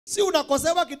Si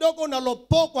unakosewa kidogo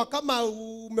unalopokwa kama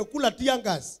umekula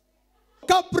tiangas.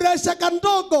 Kapresha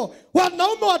kandogo.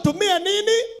 Wanaume watumie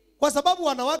nini? Kwa sababu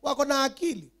wanawake wako na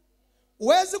akili.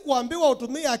 Huwezi kuambiwa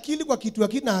utumie akili kwa kitu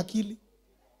hakina akili.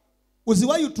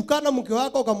 Usiwahi utukana mke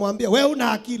wako ukamwambia wewe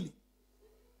una akili.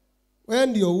 Wewe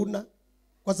ndio una.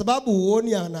 Kwa sababu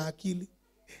huoni ana akili.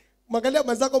 Mwangalia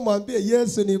mwenzako mwambie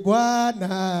Yesu ni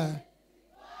Bwana.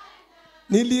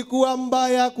 Nilikuwa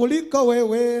mbaya kuliko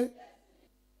wewe.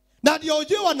 Na ndio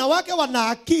ujue wanawake wana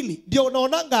akili. Ndio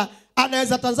unaonanga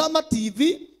anaweza tazama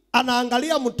TV,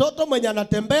 anaangalia mtoto mwenye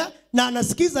anatembea na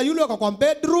anasikiza yule kwa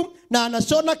bedroom na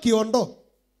anashona kiondo.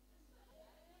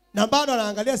 Na bado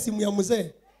anaangalia simu ya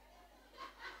mzee.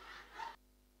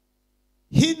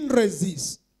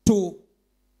 Hindrances to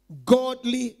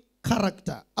godly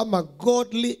character ama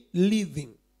godly living.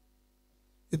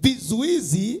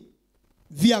 Vizuizi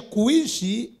vya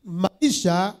kuishi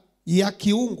maisha ya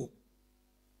kiungu.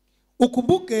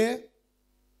 Ukumbuke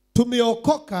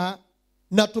tumeokoka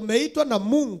na tumeitwa na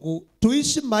Mungu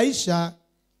tuishi maisha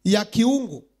ya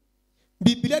kiungu.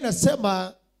 Biblia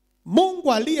inasema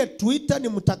Mungu aliyetuita ni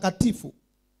mtakatifu.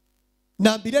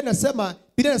 Na Biblia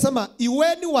inasema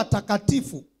iweni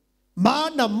watakatifu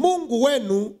maana Mungu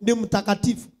wenu ni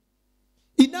mtakatifu.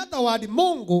 In other words,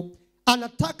 Mungu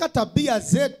anataka tabia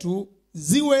zetu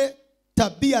ziwe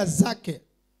tabia zake.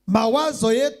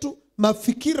 Mawazo yetu,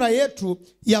 mafikira yetu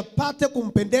yapate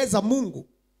kumpendeza Mungu.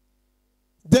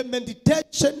 The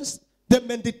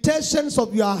meditations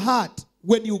of your heart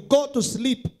when you go to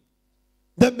sleep.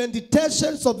 The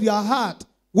meditations of your heart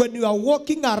when you are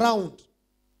walking around.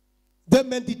 The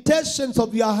meditations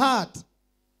of your heart.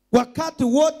 Wakati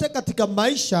wote katika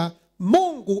maisha,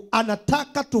 Mungu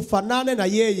anataka tufanane na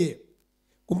yeye.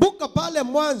 Kumbuka pale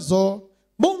mwanzo,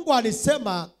 Mungu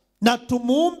alisema na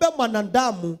tumuumbe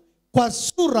mwanadamu kwa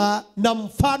sura na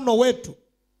mfano wetu.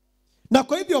 Na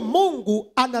kwa hivyo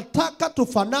Mungu anataka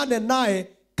tufanane naye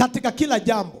katika kila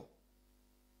jambo.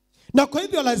 Na kwa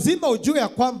hivyo lazima ujue ya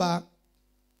kwamba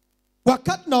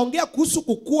wakati naongea kuhusu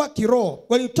kukua kiroho,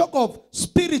 when you talk of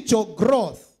spiritual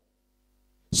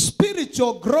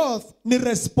growth ni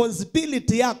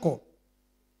responsibility yako.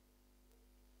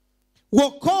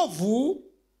 Wokovu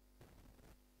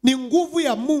ni nguvu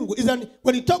ya Mungu.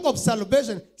 When you talk of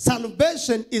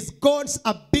salvation is God's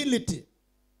ability.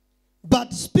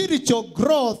 But spiritual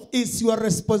growth is your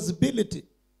responsibility.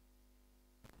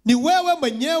 Ni wewe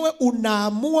mwenyewe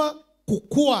unaamua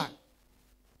kukua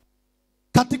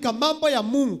katika mambo ya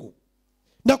Mungu.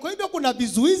 Na kwa hivyo kuna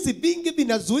vizuizi vingi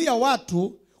vinazuia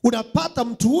watu. Unapata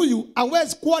mtu huyu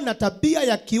hawezi kuwa na tabia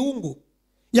ya kiungu.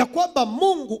 Ya kwamba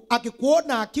Mungu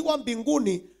akikuona akiwa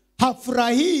mbinguni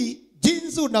hafurahii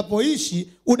jinsi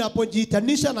unapoishi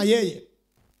unapojiitanisha na yeye.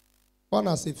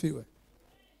 Bwana asifiwe.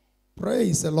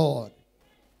 Praise the Lord.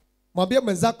 Mwambie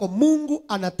mwenzako Mungu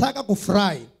anataka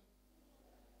kufurahi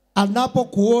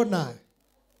anapokuona.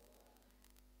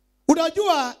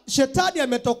 Unajua shetani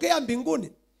ametokea mbinguni.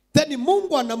 Then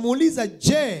Mungu anamuuliza,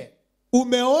 je,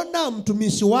 umeona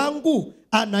mtumishi wangu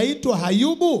anaitwa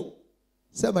Ayubu?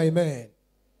 Sema amen.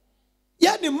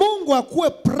 Yani Mungu akuwe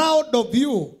proud of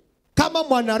you. Kama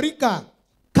mwanarika,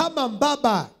 kama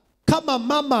baba, kama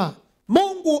mama.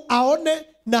 Mungu aone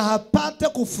na hapate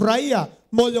kufurahia.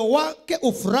 Moyo wake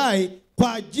ufurahi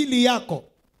kwa ajili yako.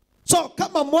 So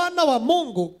kama mwana wa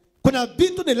Mungu, kuna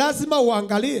vitu ni lazima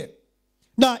uangalie.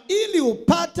 Na ili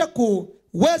upate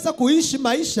kuweza kuishi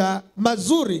maisha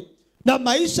mazuri na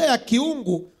maisha ya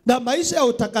kiungu na maisha ya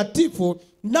utakatifu,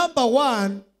 number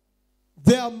one,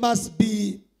 there must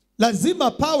be,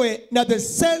 lazima pawe na the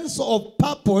sense of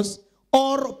purpose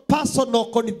or personal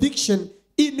conviction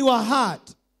in your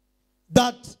heart.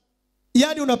 That,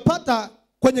 yani unapata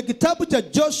kwenye kitabu cha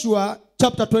Joshua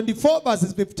chapter 24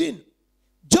 verses 15.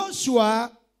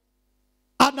 Joshua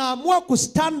anaamua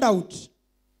kustand out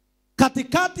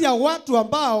katikati ya watu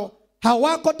ambao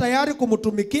hawako tayari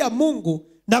kumtumikia Mungu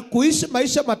na kuishi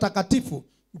maisha matakatifu.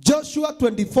 Joshua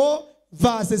 24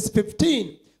 verses 15.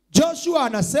 Joshua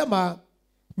anasema,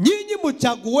 nyinyi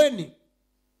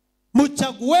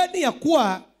mchagueni ya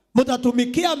kuwa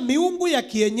mtatumikia miungu ya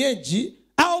kienyeji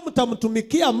au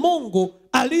mtamtumikia Mungu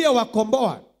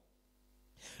aliyewakomboa.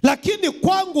 Lakini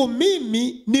kwangu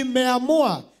mimi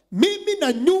nimeamua, mimi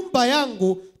na nyumba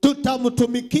yangu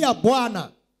tutamtumikia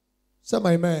Bwana. Sema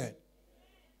amen.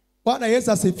 Bwana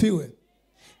Yesu asifiwe.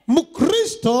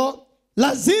 Mkristo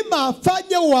lazima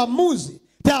afanye uamuzi.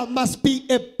 There must be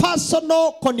a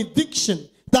personal conviction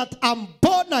that I'm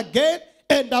born again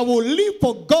and I will live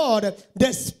for God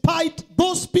despite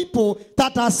those people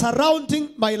that are surrounding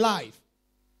my life.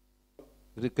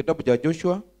 Kitabu cha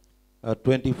Joshua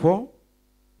 24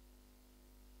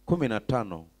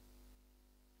 15.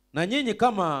 Na nyinyi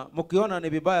kama mkiona ni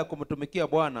vibaya kumtumikia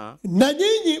Bwana, na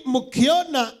nyinyi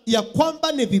mkiona ya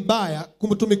kwamba ni vibaya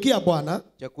kumtumikia Bwana,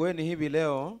 chagueni hivi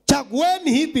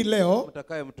leo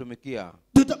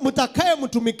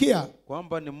mtakayemtumikia,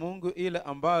 kwamba ni Mungu ile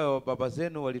ambayo baba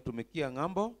zenu walitumikia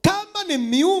ng'ambo, kama ni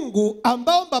miungu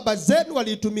ambao baba zenu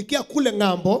walitumikia kule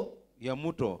ng'ambo ya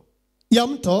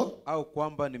mto, au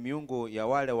kwamba ni miungu ya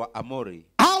wale wa Amori,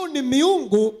 au ni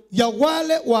miungu ya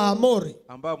wale wa Amori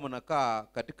ambao mnakaa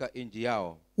katika nchi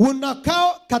yao,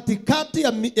 unakaa katikati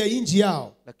ya nchi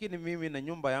yao. Lakini mimi na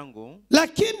nyumba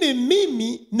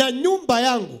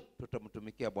yangu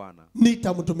tutamtumikia Bwana.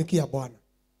 Nitamtumikia Bwana.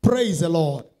 Praise the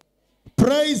Lord.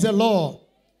 Praise the Lord.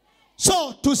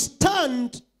 So to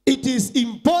stand, it is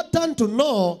important to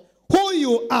know who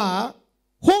you are,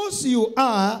 whose you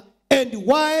are, and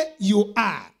why you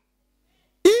are.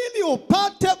 Ili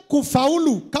upate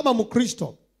kufaulu kama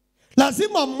Mkristo,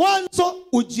 lazima mwanzo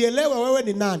ujielewe wewe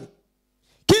ni nani.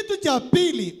 Kitu cha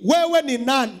pili, wewe ni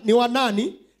nani, ni wa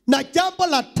nani, na jambo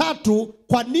la tatu,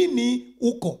 kwa nini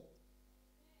uko.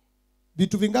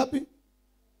 Vitu vingapi?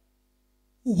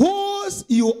 Whose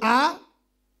you are,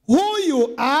 who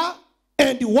you are,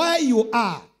 and why you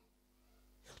are.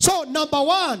 So number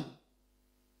one,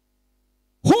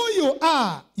 who you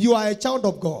are a child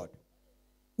of God.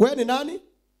 Wewe ni nani?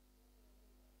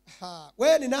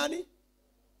 Wewe ni nani?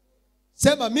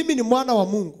 Sema mimi ni mwana wa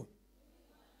Mungu.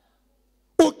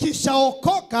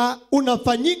 Ukishaokoka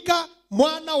unafanyika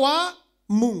mwana wa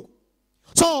Mungu.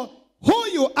 So who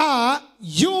you are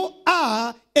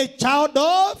a child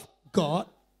of God.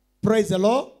 Praise the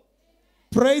Lord.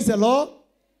 Praise the Lord.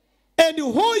 And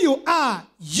who you are,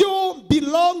 you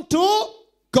belong to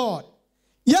God.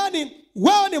 Yani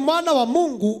wewe ni mwana wa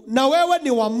Mungu na wewe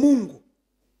ni wa Mungu.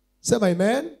 Sema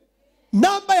amen.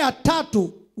 Namba ya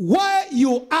tatu, why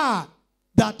you are,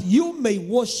 that you may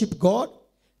worship God,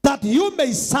 that you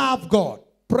may serve God.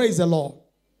 Praise the Lord.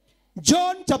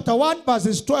 John chapter 1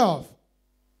 verses 12.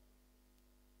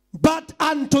 But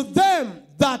unto them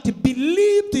that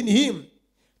believed in him,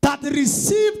 that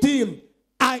received him,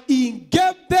 he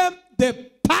gave them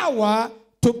the power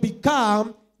to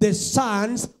become the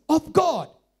sons of God.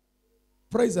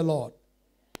 Praise the Lord.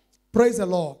 Praise the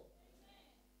Lord.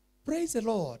 Praise the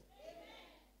Lord.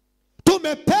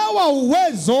 Tumepewa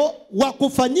uwezo wa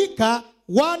kufanyika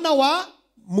wana wa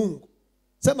Mungu.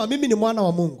 Sema mimi ni mwana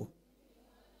wa Mungu.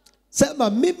 Sema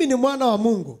mimi ni mwana wa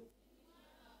Mungu.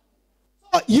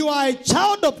 You are a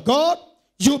child of God,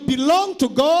 you belong to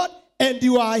God, and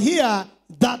you are here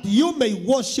that you may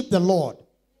worship the Lord.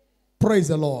 Praise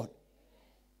the Lord.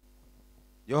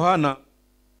 Yohana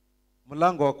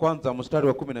mlango wa kwanza mstari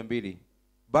wa 12.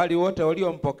 Bali wote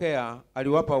waliompokea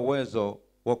aliwapa uwezo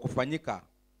wa kufanyika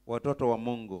watoto wa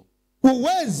Mungu.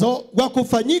 Uwezo wa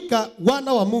kufanyika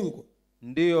wana wa Mungu.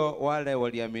 Ndio wale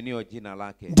waliaminio jina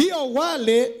lake. Ndio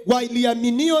wale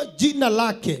waliaminio jina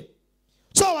lake.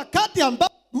 So wakati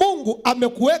ambapo Mungu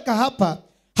amekuweka hapa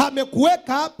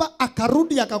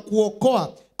akarudi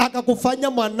akakuokoa, akakufanya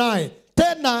mwanae.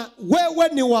 Tena wewe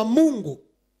ni wa Mungu.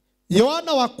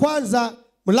 Yohana wa kwanza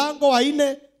mlango wa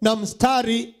 4 na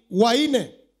mstari wa 4.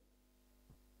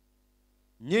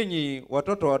 Nyinyi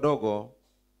watoto wadogo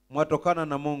mwatokana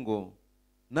na Mungu,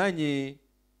 nanyi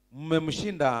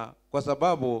mmemshinda, kwa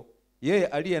sababu yeye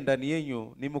aliye ndani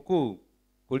yenu ni mkuu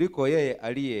kuliko yeye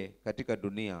aliye katika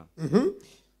dunia.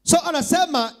 So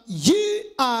anasema, ye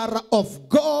are of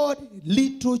God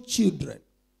little children,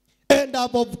 and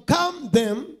have overcome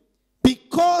them,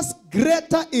 because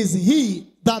greater is he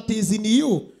that is in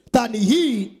you than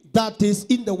he that is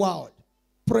in the world.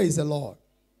 Praise the Lord.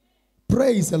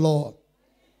 Praise the Lord.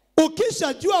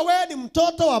 Ukishajua wewe ni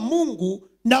mtoto wa Mungu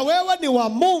na wewe ni wa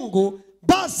Mungu,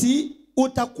 basi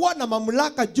utakuwa na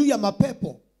mamlaka juu ya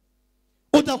mapepo.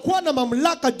 Utakuwa na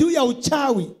mamlaka juu ya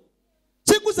uchawi.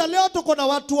 Siku za leo tuko na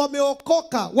watu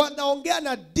wameokoka, wanaongea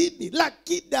na dini,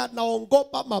 lakini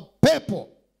anaogopa mapepo.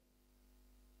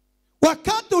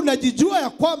 Wakati unajijua ya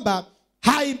kwamba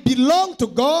I belong to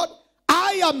God,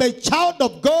 I am a child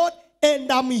of God,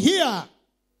 and I'm here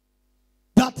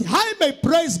that I may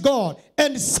praise God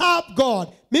and serve God.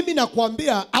 Mimi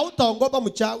nakwambia hautaogopa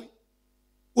mchawi.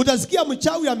 Utasikia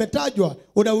mchawi ametajwa,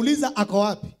 unauliza ako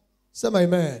wapi? Sema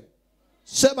amen.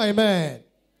 Sema amen.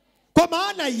 Kwa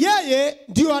maana yeye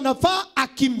ndio anafaa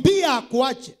akimbia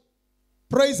akuache.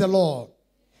 Praise the Lord.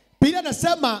 Biblia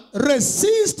inasema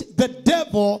resist the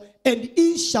devil and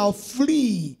he shall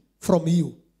flee from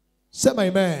you. Sema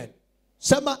amen.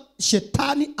 Sema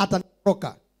shetani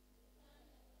atanitoroka.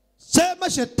 Sema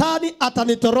shetani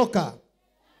atanitoroka.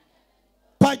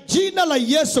 Kwa jina la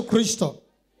Yesu Kristo.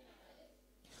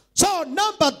 So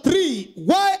number 3,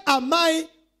 why am I,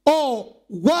 or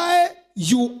why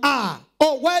you are,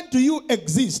 or why do you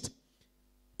exist?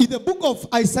 In the book of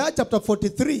Isaiah chapter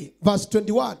 43 verse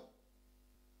 21.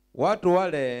 Watu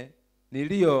wale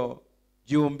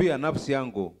niliojiumbia nafsi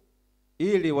yangu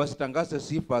ili wasitangaze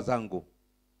sifa zangu.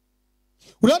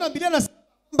 Unaona Biblia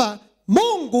inasema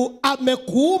Mungu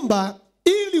amekuumba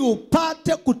ili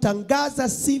upate kutangaza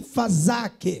sifa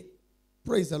zake.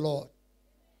 Praise the Lord.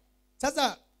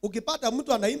 Sasa ukipata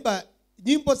mtu anaimba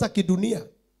nyimbo za kidunia,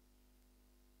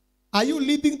 are you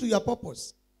living to your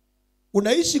purpose?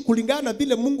 Unaishi kulingana na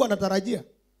vile Mungu anatarajia?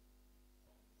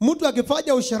 Mtu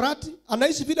akifanya usharati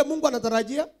anaishi vile Mungu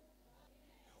anatarajia?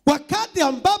 Wakati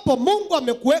ambapo Mungu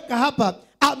amekuweka hapa,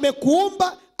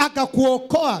 amekuumba,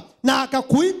 akakuokoa na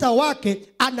akakuita wake,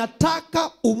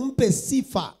 anataka umpe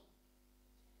sifa.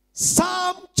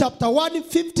 Psalm chapter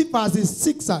 150 verses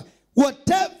 6.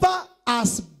 Whatever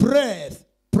has breath,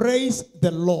 praise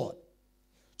the Lord.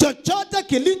 Chochote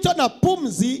kilicho na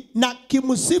pumzi na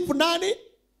kimsifu nani?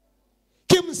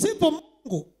 Kimsifu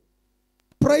Mungu.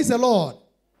 Praise the Lord.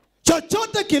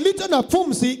 Chochote kilicho na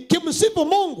pumzi kimsifu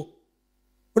Mungu.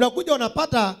 Unakuja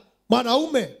unapata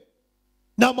mwanaume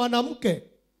na mwanamke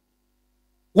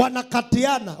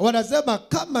wanakatiana, wanasema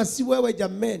kama si wewe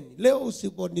jameni, leo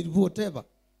usiponi whatever.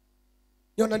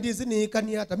 Yona ndizi ni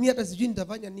ikani hata mimi hata sijui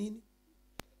nitafanya nini.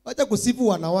 Wacha kusifu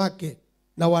wanawake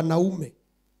na wanaume.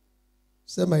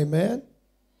 Sema amen.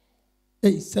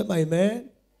 Sema amen.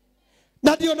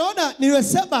 Na ndio naona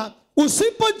niwesema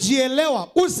usipojielewa,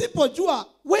 usipojua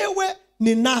wewe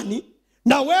ni nani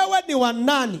na wewe ni wa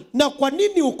nani na kwa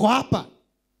nini uko hapa,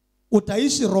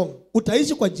 utaishi wrong,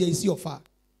 utaishi kwa njia isiyofaa.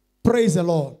 Praise the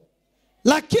Lord.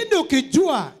 Lakini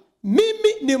ukijua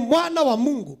mimi ni mwana wa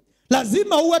Mungu,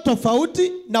 lazima uwe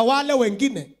tofauti na wale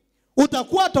wengine.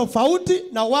 Utakuwa tofauti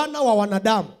na wana wa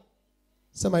wanadamu.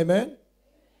 Sema amen.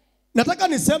 Nataka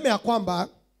niseme ya kwamba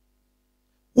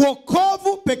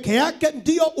wokovu peke yake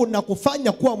ndio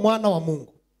unakufanya kuwa mwana wa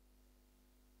Mungu.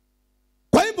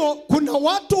 Kwa hivyo kuna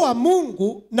watu wa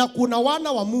Mungu na kuna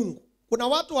wana wa Mungu. Kuna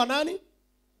watu wa nani?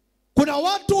 Kuna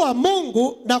watu wa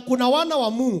Mungu na kuna wana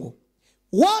wa Mungu.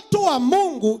 Watu wa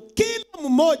Mungu, kila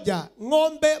mmoja,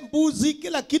 ng'ombe, mbuzi,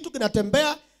 kila kitu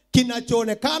kinatembea,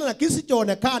 kinachoonekana na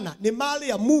kisichoonekana ni mali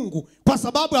ya Mungu kwa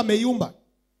sababu ameiumba.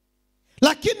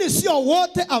 Lakini sio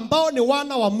wote ambao ni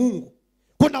wana wa Mungu.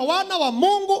 Kuna wana wa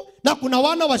Mungu na kuna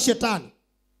wana wa shetani.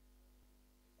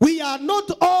 We are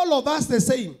not all of us the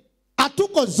same.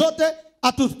 Hatuko zote,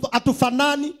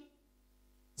 hatufanani.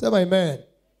 Sema amen.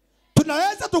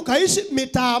 Tunaweza tukaishi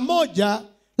mitaa moja,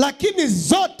 lakini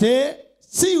zote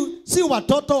si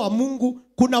watoto wa Mungu.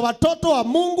 Kuna watoto wa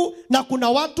Mungu na kuna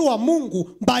watu wa Mungu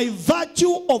by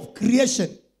virtue of creation.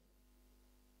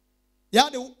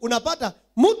 Yaani unapata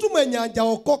mtu mwenye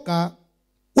hajaokoka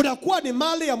unakuwa ni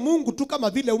mali ya Mungu tu kama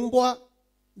vile mbwa,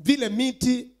 vile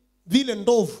miti, vile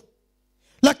ndovu.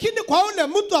 Lakini kwa yule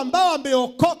mtu ambao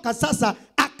ameokoka sasa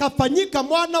akafanyika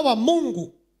mwana wa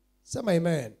Mungu. Sema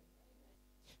amen.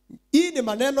 Hii ni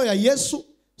maneno ya Yesu,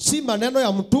 si maneno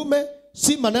ya mtume,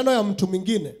 si maneno ya mtu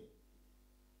mwingine.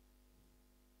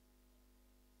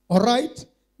 All right?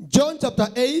 John chapter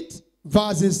 8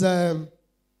 verses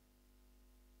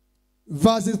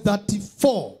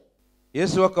 34.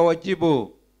 Yesu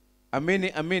akawajibu, amini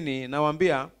amini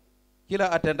nawaambia,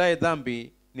 kila atendaye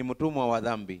dhambi ni mtumwa wa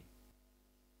dhambi.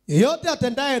 Yeyote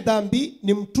atendaye dhambi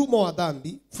ni mtumwa wa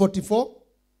dhambi. 44.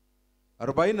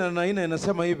 44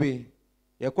 inasema hivi,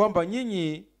 ya kwamba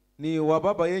nyinyi ni wa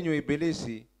baba yenyu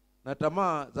Ibilisi, na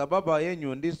tamaa za baba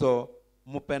yenyu ndizo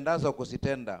mpendazo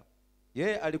kusitenda.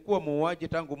 Yeye alikuwa muuaji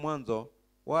tangu mwanzo,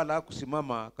 wala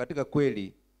hakusimama katika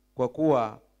kweli, kwa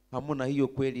kuwa hamuna hiyo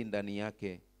kweli ndani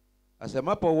yake.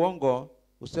 Asemapo uongo,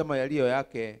 usema yaliyo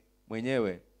yake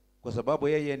mwenyewe, kwa sababu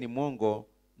yeye ni mwongo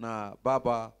na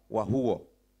baba wa huo.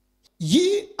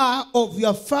 Ye are of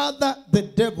your father the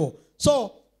devil.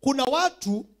 So kuna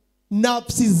watu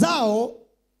nafsi zao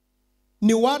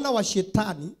ni wana wa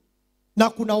shetani na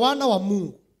kuna wana wa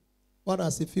Mungu. Bwana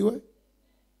asifiwe.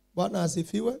 Bwana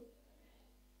asifiwe.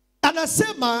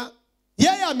 Anasema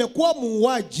yeye amekuwa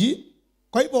muuaji.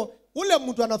 Kwa hivyo ule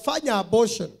mtu anafanya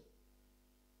abortion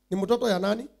ni mtoto ya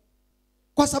nani?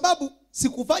 Kwa sababu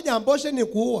sikufanya abortion ni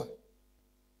kuua.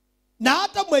 Na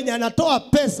hata mwenye anatoa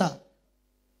pesa,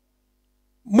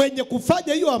 mwenye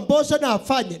kufanya hiyo abortion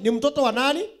afanye ni mtoto wa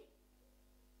nani?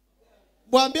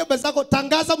 Mwambie mwenzako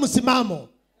tangaza msimamo.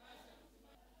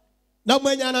 Na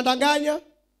mwenye anadanganya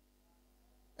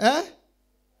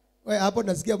wewe hapo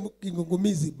nasikia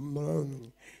kingungumizi.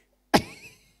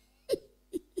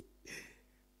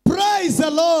 Praise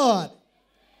the Lord.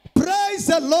 Praise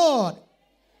the Lord.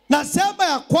 Nasema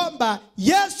ya kwamba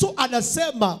Yesu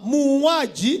anasema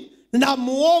muuaji na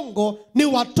muongo ni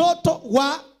watoto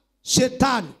wa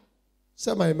shetani.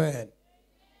 Sema amen.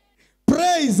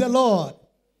 Praise the Lord.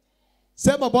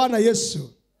 Sema Bwana Yesu,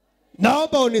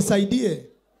 naomba unisaidie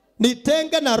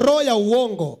nitenge na roho ya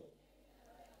uongo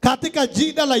katika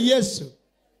jina la Yesu.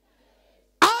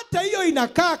 Hata hiyo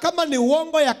inakaa kama ni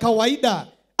uongo ya kawaida.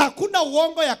 Hakuna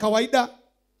uongo ya kawaida.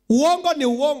 Uongo ni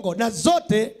uongo na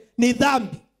zote ni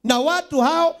dhambi. Na watu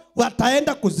hao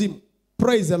wataenda kuzimu.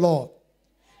 Praise the Lord.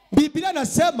 Biblia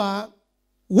nasema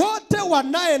wote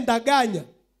wanaendanganya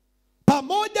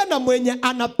pamoja na mwenye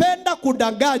anapenda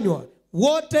kudanganywa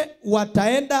wote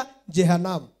wataenda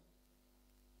jehanamu.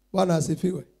 Bwana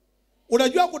asifiwe.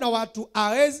 Unajua kuna watu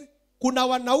hawezi, kuna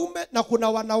wanaume na kuna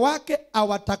wanawake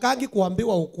hawatakangi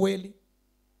kuambiwa ukweli.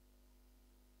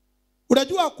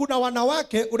 Unajua kuna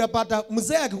wanawake unapata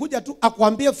mzee akikuja tu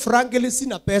akwambie frankly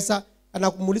sina pesa,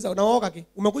 anakumuuliza unaoga ki?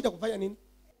 Umekuja kufanya nini?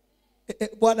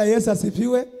 Bwana Yesu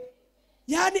asifiwe.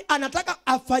 Yani anataka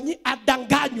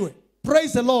adanganywe.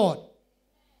 Praise the Lord.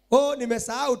 Oh,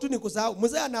 nimesahau tu nikusahau.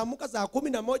 Mzee anaamuka saa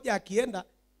 11 akienda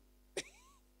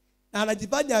na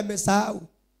anajifanya amesahau.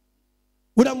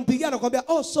 Unampigia anakuambia,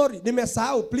 "Oh sorry,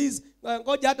 nimesahau, please.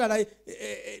 Ngoja hata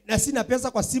na sina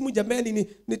pesa kwa simu jamani,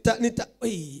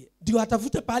 ndio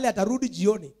atafute pale atarudi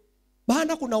jioni."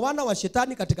 Maana kuna wana wa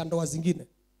shetani katika ndoa zingine.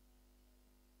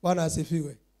 Bwana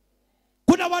asifiwe.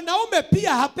 Kuna wanaume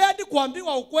pia hapendi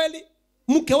kuambiwa ukweli.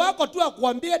 Mke wako tu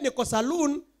akuambie niko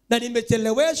saloon na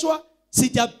nimecheleweshwa,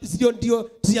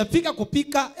 sijafika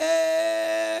kupika.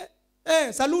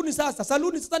 Saluni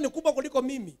sasa ni kubwa kuliko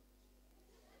mimi.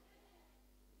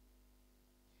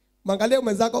 Mwangalie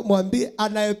mwenzako mwambie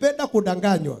anayependa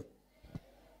kudanganywa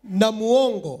na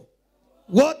muongo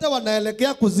wote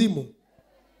wanaelekea kuzimu.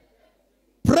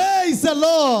 Praise the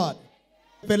Lord.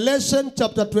 Revelation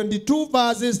chapter 22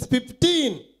 verses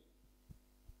 15.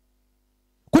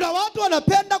 Kuna watu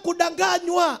wanapenda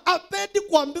kudanganywa, hapendi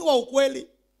kuambiwa ukweli.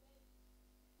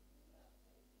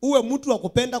 Uwe mtu wa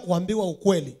kupenda kuambiwa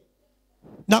ukweli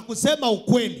na kusema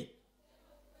ukweli.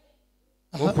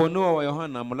 Ufunuo wa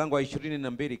Yohana mlango wa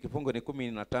 22 kifungu ni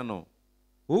 15.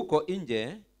 Huko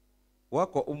nje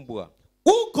wako mbwa.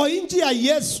 Huko nje ya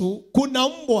Yesu kuna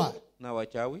mbwa Na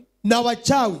wachawi. Na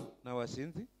wachawi. Na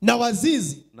wasinzi. Na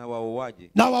wazizi. Na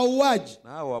wauaji. Na wauaji. Na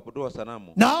hao waabuduo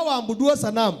sanamu. Na hao waabuduo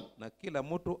sanamu. Na kila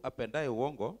mtu apendaye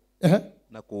uongo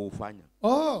na kuufanya.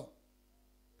 Oh.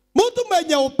 Mtu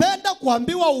mwenye upenda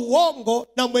kuambiwa uongo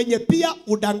na mwenye pia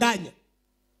udanganya.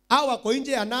 Hao wako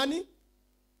nje ya nani?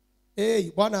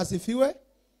 Bwana asifiwe.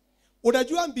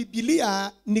 Unajua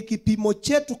Biblia ni kipimo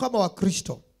chetu kama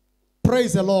Wakristo.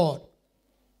 Praise the Lord.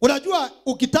 Unajua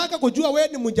ukitaka kujua wewe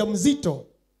ni mjamzito,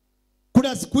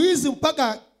 kuna siku hizi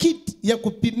mpaka kit ya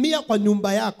kupimia kwa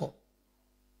nyumba yako.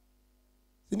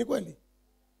 Si ni kweli?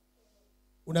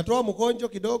 Unatoa mkonjo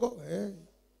kidogo,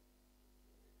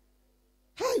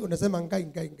 hai unasema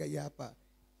ngai hapa.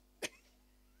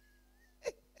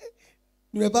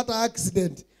 Nimepata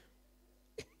accident.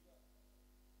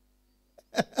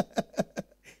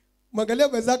 Mwangalia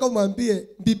mwenzako mwambie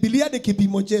Biblia ni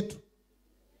kipimo chetu.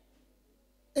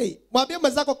 Mwambie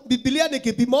mwenzako Biblia ni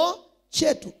kipimo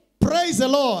chetu. Praise the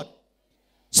Lord.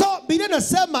 So Biblia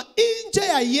inasema nje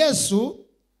ya Yesu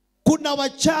kuna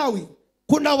wachawi,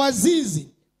 kuna wazizi,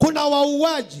 kuna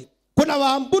wauaji, kuna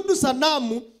waabudu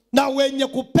sanamu na wenye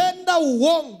kupenda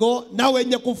uongo na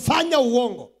wenye kufanya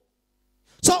uongo.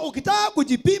 So ukitaka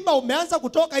kujipima umeanza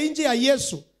kutoka nje ya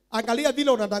Yesu, angalia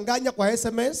vile unadanganya kwa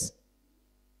SMS,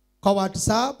 kwa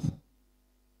WhatsApp.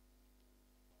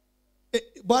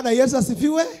 Bwana Yesu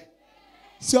asifiwe.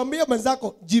 Siambie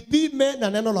mwenzako jipime na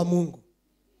neno la Mungu.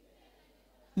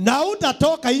 Na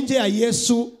utatoka nje ya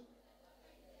Yesu.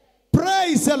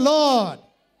 Praise the Lord.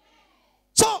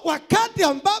 So wakati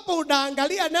ambapo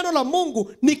unaangalia neno la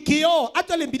Mungu ni kioo.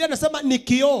 Hata Biblia inasema ni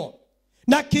kioo.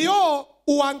 Na kioo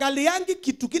uangaliangi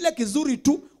kitu kile kizuri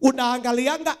tu,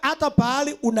 unaangalianga hata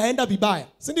pahali unaenda vibaya.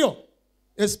 Si ndio?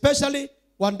 Especially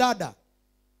wandada.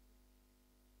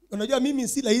 Unajua mimi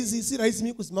si rahisi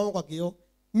mimi kusimama kwa kioo.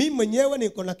 Mimi mwenyewe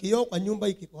niko na kioo kwa nyumba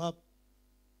ikiko hapa.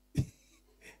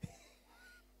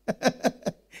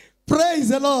 Praise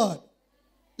the Lord.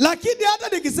 Lakini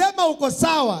hata nikisema uko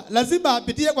sawa, lazima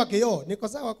apitie kwa kioo. Niko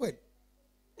sawa kweli?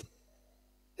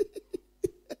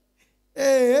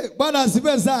 Bwana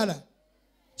asifiwe sana.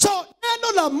 So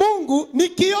neno la Mungu ni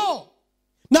kioo.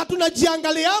 Na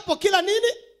tunajiangalia hapo kila nini?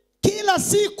 Kila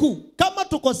siku kama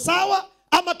tuko sawa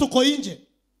ama tuko nje.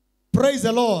 Praise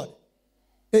the Lord.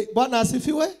 Bwana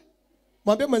asifiwe.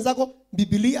 Mwambie mwenzako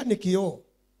Biblia ni kioo.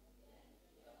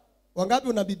 Wangapi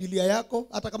una Biblia yako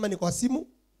hata kama ni kwa simu?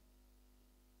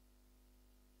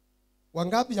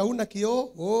 Wangapi hauna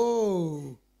kioo?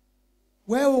 Oh.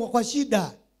 Wewe uko kwa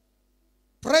shida.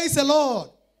 Praise the Lord.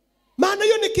 Maana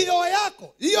hiyo ni kioo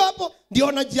yako. Hiyo hapo ndio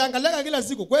unajiangalia kila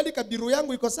siku. Kweli kabiru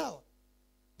yangu iko sawa?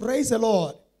 Praise the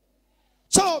Lord.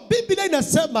 So Biblia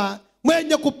inasema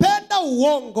mwenye kupenda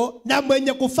uongo na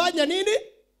mwenye kufanya nini?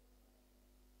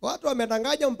 Watu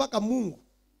wamedanganya mpaka Mungu.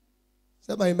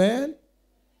 Sema amen.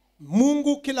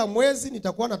 Mungu kila mwezi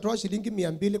nitakuwa natoa shilingi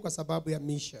 200 kwa sababu ya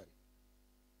mission.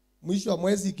 Mwisho wa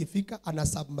mwezi ikifika ana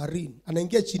submarine,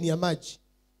 anaingia chini ya maji.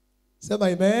 Sema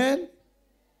amen.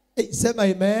 Sema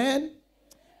amen.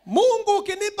 Mungu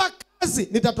ukinipa kazi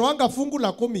nitatoanga fungu la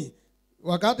 10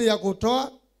 wakati ya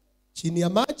kutoa chini ya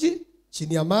maji,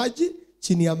 chini ya maji,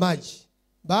 chini ya maji.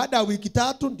 Baada ya wiki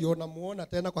 3 ndio namuona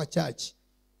tena kwa church.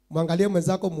 Mwangalie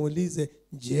mwenzako muulize,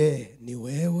 "Je, ni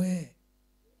wewe?"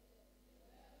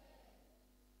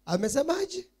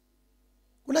 Amesemaje?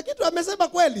 Kuna kitu amesema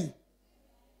kweli?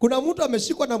 Kuna mtu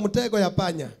ameshikwa na mtego ya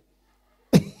panya.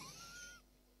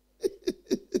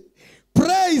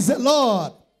 Praise the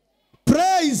Lord.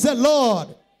 Praise the Lord.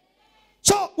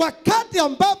 So wakati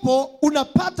ambapo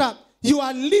unapata you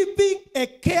are living a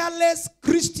careless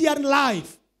Christian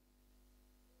life,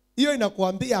 hiyo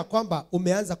inakuambia kwamba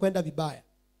umeanza kwenda vibaya.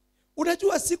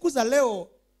 Unajua siku za leo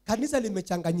kanisa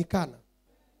limechanganyikana.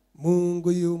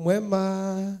 Mungu yu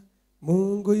mwema,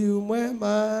 Mungu yu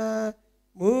mwema,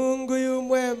 Mungu yu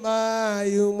mwema,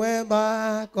 yu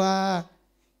mwema kwa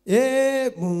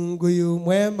Mungu yu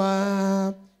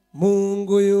mwema,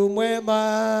 Mungu yu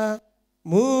mwema,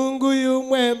 Mungu yu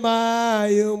mwema,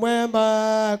 yu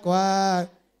mwema kwa.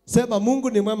 Sema Mungu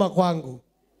ni mwema kwangu.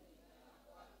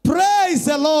 Praise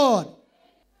the Lord.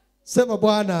 Sema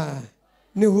Bwana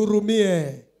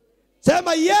nihurumie.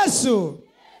 Sema Yesu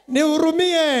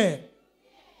nihurumie.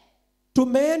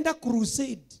 Tumeenda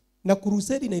crusade na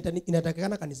crusade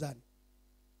inatakikana kanisani.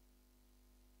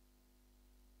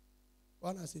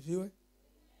 Bwana asifiwe.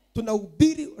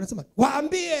 Tunahubiri, unasema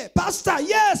waambie pastor,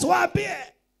 yes waambie.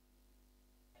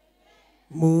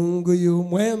 Mungu yu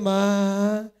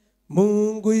mwema,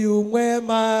 Mungu yu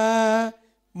mwema,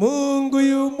 Mungu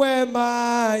yu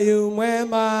mwema, yu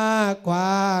mwema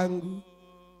kwangu.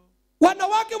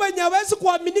 Wanawake wenye hawezi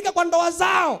kuaminika kwa ndoa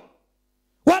zao,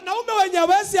 wanaume wenye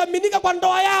hawezi aminika kwa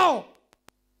ndoa yao,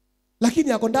 lakini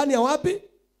yako ndani ya wapi?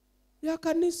 Ya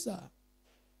kanisa.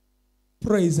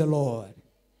 Praise the Lord.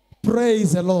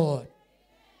 Praise the Lord.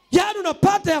 Yaani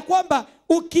unapata ya kwamba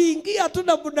ukiingia tu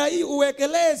na buna hii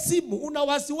uwekelee simu, una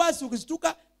wasiwasi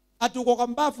ukishtuka ati uko kwa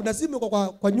mbafu na simu uko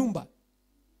kwa nyumba.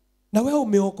 Na wewe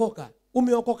umeokoka.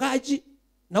 Umeokokaji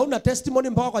na una testimony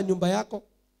mpaka kwa nyumba yako.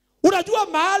 Unajua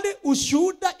mahali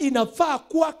ushuhuda inafaa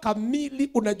kuwa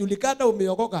kamili, unajulikana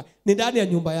umeokoka ni ndani ya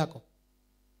nyumba yako.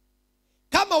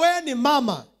 Kama wewe ni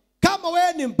mama, kama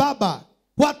wewe ni baba,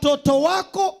 watoto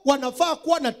wako wanafaa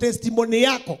kuwa na testimony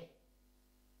yako.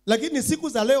 Lakini siku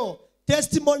za leo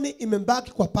testimony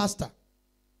imebaki kwa pastor.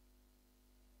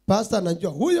 Pastor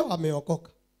anajua huyo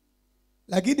ameokoka.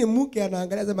 Lakini mke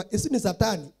anaangalia sema isi ni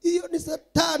satani. Hiyo ni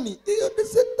satani, hiyo ni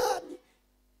satani.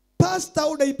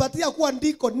 Pastor unaipatia kuwa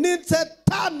ndiko ni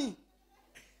satani.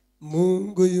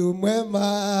 Mungu yu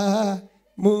mwema,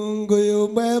 Mungu yu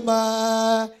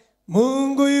mwema,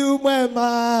 Mungu yu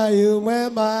mwema, yu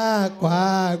mwema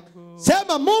kwangu.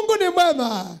 Sema Mungu ni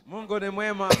mwema. Mungu ni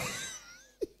mwema.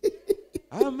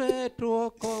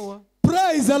 Ametuokoa.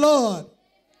 Praise the Lord.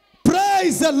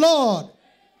 Praise the Lord.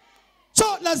 So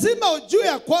lazima ujue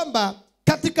ya kwamba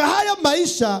katika haya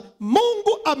maisha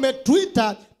Mungu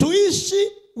ametuita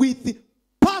tuishi with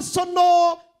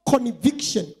personal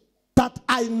conviction that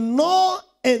I know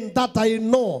and that I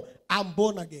know I'm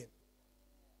born again.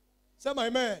 Sema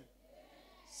amen.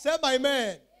 Sema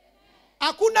amen.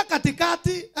 Hakuna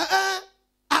katikati.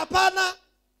 Hapana.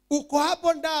 Uko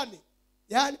hapo ndani.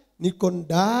 Yaani niko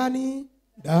ndani,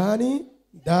 ndani,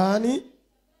 ndani.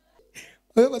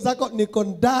 Wewe zako niko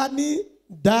ndani,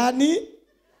 ndani.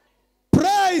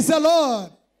 Praise the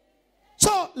Lord. So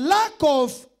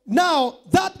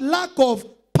that lack of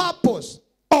purpose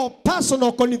or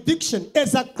personal conviction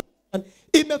as a Christian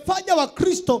imefanya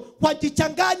Wakristo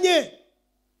wajichanganye.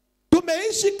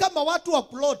 Tumeishi kama watu wa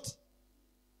plot.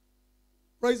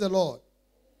 Praise the Lord.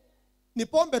 Ni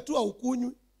pombe tu au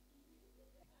kunywi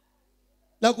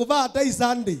na kuvaa hata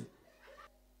Sunday.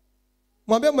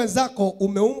 Mwambie mwenzako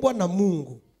umeumbwa na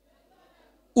Mungu.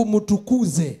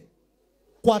 Umtukuze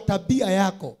kwa tabia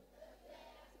yako.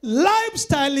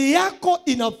 Lifestyle yako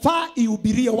inafaa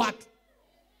ihubirie watu.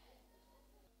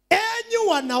 Enyi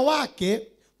wanawake,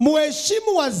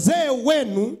 muheshimu wazee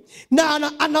wenu, na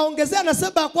anaongezea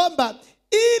anasema kwamba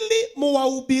ili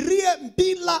muwahubirie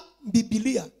bila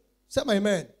Biblia. Sema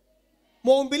amen.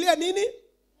 Muombilia nini?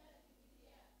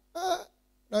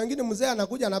 Na wengine mzee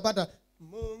anakuja anapata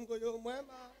Mungu yu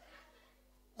mwema.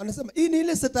 Anasema hii ni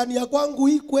ile shetani ya kwangu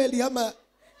hii kweli ama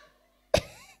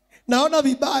naona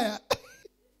vibaya.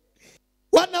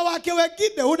 Wanawake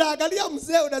wengine unaangalia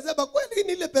mzee unasema kweli hii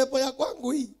ni ile pepo ya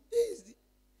kwangu hii.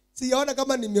 Siona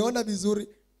kama nimeona vizuri.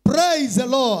 Praise the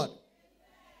Lord.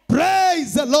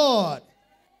 Praise the Lord.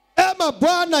 Ema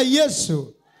Bwana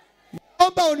Yesu,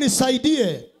 naomba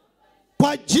unisaidie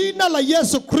kwa jina la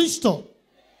Yesu Kristo.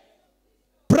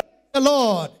 Praise the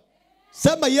Lord.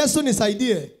 Sema Yesu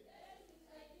nisaidie.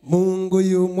 Mungu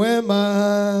yu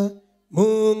mwema,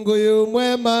 Mungu yu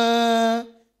mwema,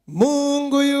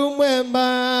 Mungu yu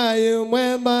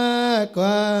mwema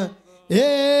kwa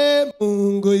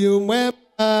Mungu yu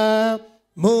mwema,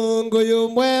 Mungu yu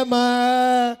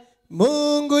mwema,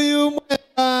 Mungu yu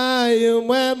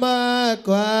mwema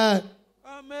kwa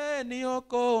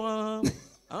ameniokoa,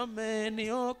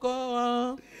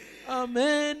 ameniokoa,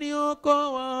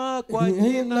 ameniokoa kwa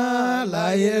jina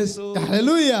la Yesu.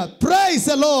 Hallelujah.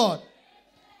 Praise the Lord.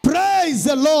 Praise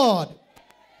the Lord.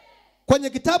 Kwenye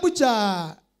kitabu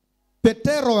cha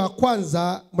Petero wa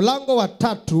kwanza mlango wa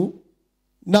 3,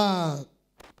 na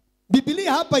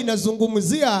Biblia hapa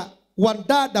inazungumzia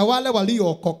wadada wale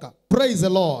waliookoka. Praise the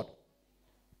Lord.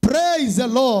 Praise the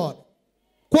Lord.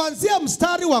 Kuanzia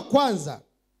mstari wa kwanza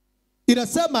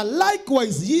inasema,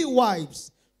 likewise ye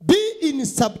wives, be in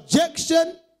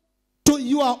subjection to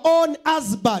your own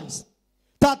husbands,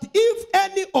 that if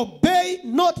any obey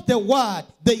not the word,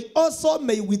 they also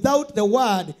may without the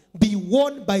word be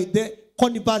won by the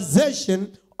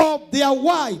conversation of their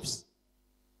wives.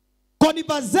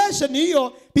 Conversation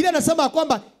hiyo Biblia inasema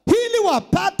kwamba ili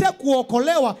wapate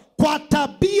kuokolewa kwa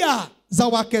tabia za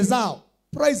wake zao.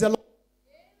 Praise the Lord.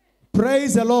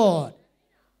 Praise the Lord.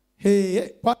 Hey,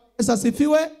 Yesu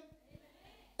asifiwe.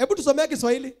 Hebu tusomee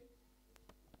Kiswahili.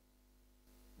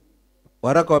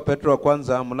 Waraka wa Petro wa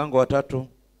kwanza mlango wa 3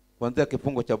 kuanzia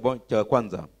kifungu cha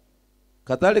kwanza.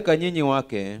 Kadhalika nyinyi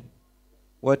wake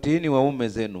watiini waume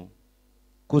zenu,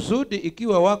 kusudi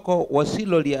ikiwa wako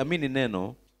wasiloliamini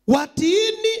neno,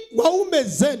 watiini waume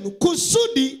zenu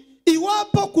kusudi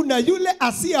iwapo kuna yule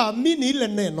asiyeamini ile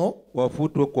neno,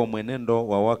 wavutwe kwa mwenendo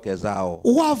wa wake zao.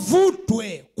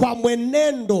 Wavutwe kwa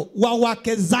mwenendo wa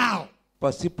wake zao.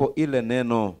 Pasipo ile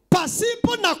neno.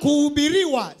 Pasipo na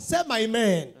kuhubiriwa. Sema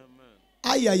amen.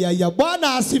 Ayayaya,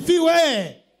 Bwana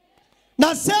asifiwe.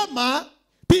 Nasema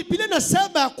Biblia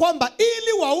nasema ya kwamba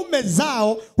ili waume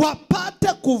zao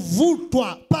wapate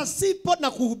kuvutwa pasipo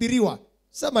na kuhubiriwa.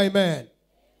 Sema amen.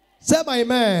 Sema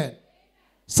amen.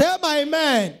 Sema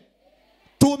amen.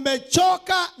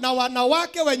 Tumechoka na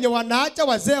wanawake wenye wanaacha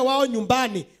wazee wao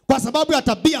nyumbani kwa sababu ya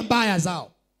tabia mbaya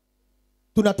zao.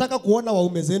 Tunataka kuona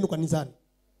waume zenu kanisani.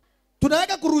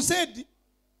 Tunaweka crusade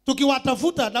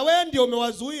tukiwatafuta na wewe ndio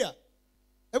umewazuia.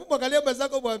 Hebu mwangalie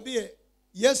mwenzako mwambie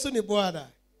Yesu ni Bwana.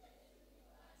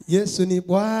 Yesu ni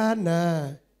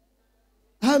Bwana.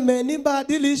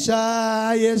 Amenibadilisha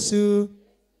Yesu.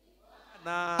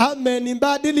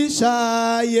 Amenibadilisha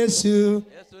Yesu.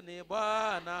 Yesu ni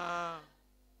Bwana.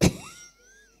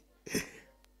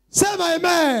 Sema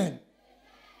amen.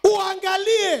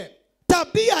 Uangalie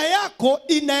tabia yako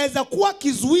inaweza kuwa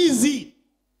kizuizi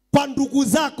kwa ndugu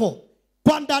zako,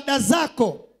 kwa dada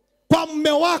zako, kwa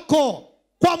mume wako,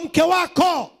 kwa mke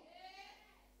wako.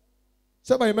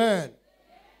 Sema amen.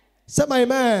 Sema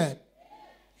amen.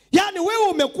 Yani wewe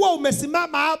umekuwa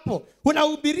umesimama hapo,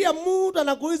 unahubiria mtu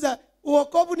anakuuliza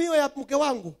wokovu ni ya mke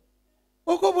wangu,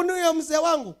 wokovu ni ya mzee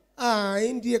wangu.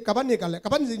 Ndiye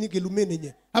kabani ni kelume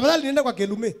nenye. Afadhali nienda kwa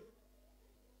kelume.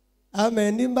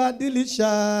 Amenibadilisha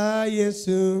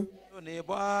Yesu. Yesu ni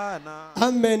Bwana.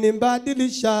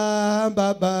 Amenibadilisha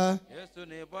Baba. Yesu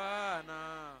ni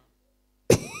Bwana.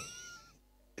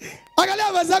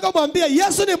 Angalia wenzako mwambie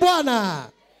Yesu ni Bwana.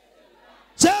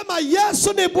 Sema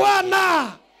Yesu ni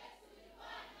Bwana.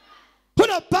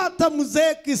 Tunapata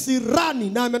mzee kisirani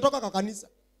na ametoka kwa kanisa.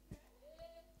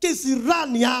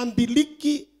 Kisirani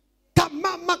haambiliki,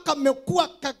 kamama kamekuwa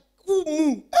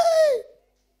kakumu.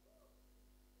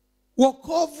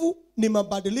 Wokovu ni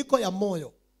mabadiliko ya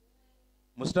moyo.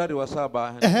 Mstari wa 7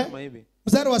 anasema hivi.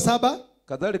 Mstari wa 7.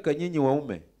 Kadhalika nyinyi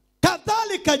waume.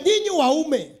 Kadhalika nyinyi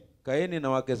waume. Kaeni na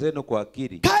wake zenu kwa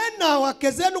akili. Kaeni na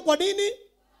wake zenu kwa nini?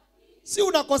 Si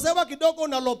unakosewa kidogo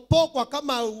unalopokwa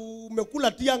kama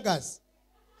umekula tiangas.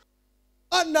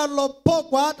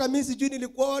 Analopokwa hata mimi sijui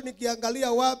nilikuwa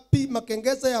nikiangalia wapi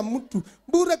makengeza ya mtu.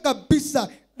 Bure kabisa.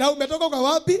 Na umetoka kwa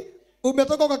wapi?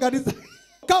 Umetoka kwa kanisa.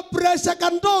 Kapresha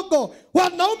kandogo.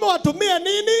 Wanaume watumie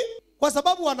nini? Kwa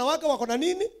sababu wanawake wako na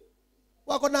nini?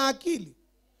 Wako na akili.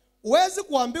 Huwezi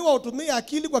kuambiwa utumie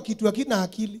akili kwa kitu hakina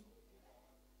akili.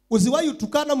 Usiwahi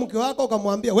utukana mke wako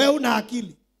ukamwambia wewe una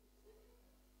akili.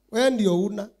 Wewe ndio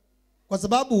una, kwa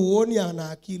sababu huoni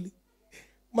ana akili.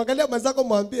 Mwangalia mwenzako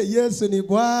mwambie Yesu ni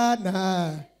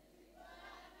Bwana.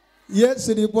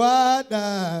 Yesu ni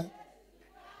Bwana.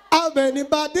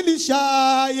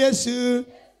 Amenibadilisha Yesu.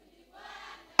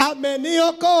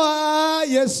 Ameniokoa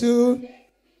Yesu.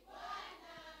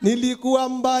 Nilikuwa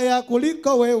mbaya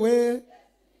kuliko wewe.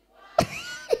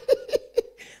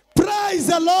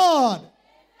 Praise the Lord.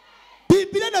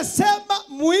 Biblia inasema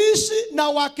muishi na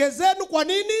wake zenu kwa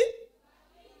nini?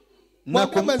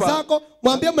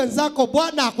 Mwambie mwenzako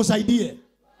Bwana akusaidie.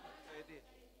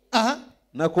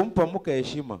 Na kumpa mke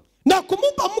heshima. Na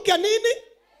kumpa mke nini?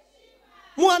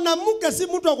 Mwanamke si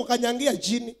mtu wa kukanyangia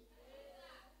chini.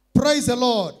 Praise the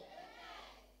Lord.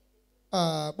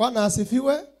 Bwana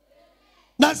asifiwe.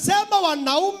 Nasema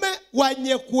wanaume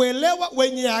wenye kuelewa,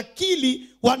 wenye akili,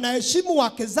 wanaheshimu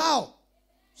wake zao.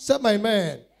 Sema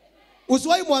amen.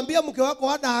 Usiwahi mwambie mke wako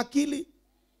hana akili.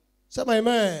 Sema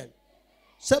amen.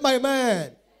 Sema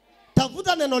amen.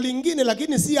 Tafuta neno lingine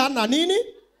lakini si hana nini?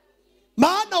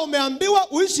 Maana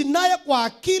umeambiwa uishi naye kwa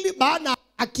akili, maana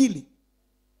akili.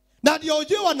 Na ndio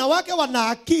ujue wanawake wana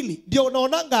akili. Ndio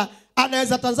unaonanga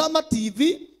anaweza tazama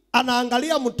TV,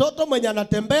 anaangalia mtoto mwenye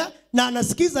anatembea na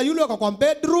anasikiza yule kwa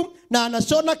bedroom na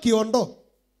anashona kiondo.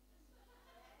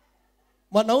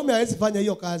 Mwanaume hawezi fanya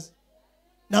hiyo kazi.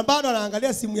 Na bado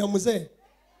anaangalia simu ya mzee.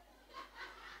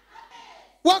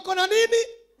 Wako na nini?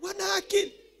 Wana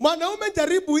akili. Mwanaume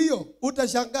jaribu hiyo,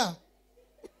 utashangaa.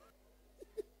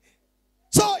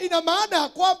 So ina maana ya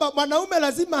kwamba mwanaume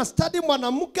lazima study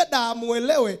mwanamke na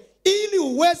amuelewe ili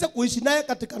uweze kuishi naye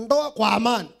katika ndoa kwa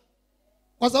amani.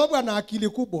 Kwa sababu ana akili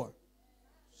kubwa.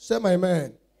 Sema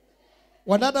amen.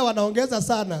 Wanada wanaongeza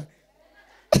sana.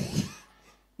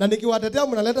 Na nikiwatetea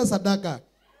mnaleta sadaka.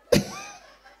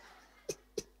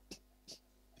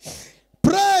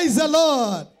 Praise the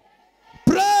Lord.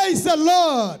 Praise the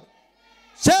Lord.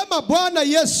 Sema Bwana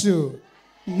Yesu,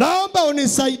 naomba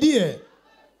unisaidie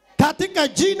katika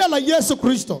jina la Yesu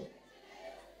Kristo.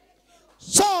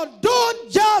 So don't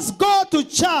just go to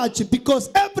church because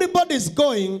everybody is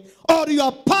going or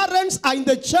your parents are in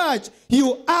the church.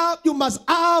 You must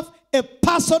have a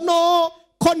personal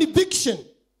conviction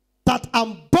that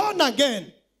I'm born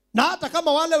again. Na hata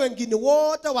kama wale wengine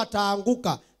wote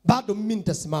wataanguka, bado mimi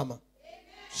nitasimama.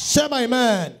 Sema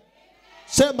amen.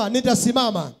 Sema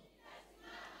nitasimama.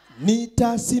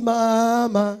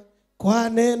 Nitasimama kwa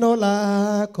neno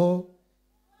lako.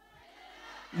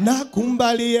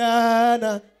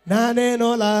 Nakubaliana na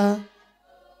neno lako.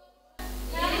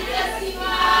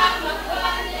 Nitasimama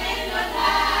kwa neno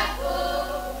lako.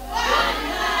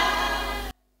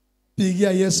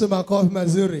 Pigia Yesu makofi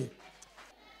mazuri.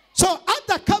 So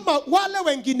hata kama wale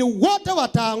wengine wote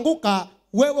wataanguka,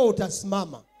 wewe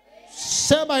utasimama.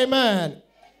 Sema amen.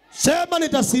 Sema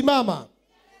nitasimama.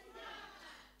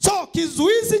 So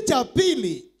kizuizi cha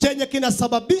pili chenye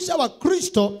kinasababisha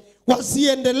Wakristo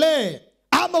wasiendelee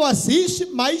ama wasiishi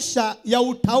maisha ya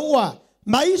utaua,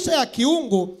 maisha ya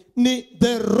kiungu, ni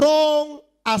the wrong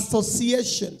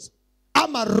associations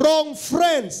ama wrong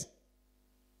friends.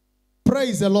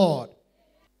 Praise the Lord.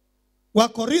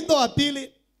 Wakorintho wa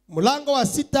pili mlango wa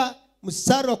 6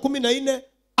 mstari wa 14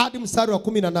 hadi mstari wa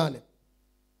 18.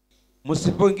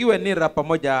 Msifungiwe nira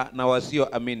pamoja na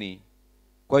wasioamini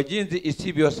kwa jinsi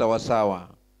isivyo sawasawa.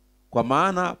 Kwa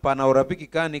maana pana urafiki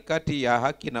gani kati ya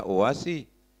haki na uasi?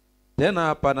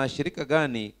 Tena pana shirika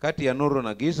gani kati ya nuru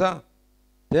na giza?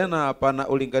 Tena pana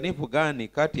ulinganifu gani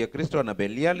kati ya Kristo na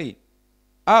Beliali?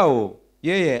 Au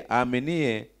yeye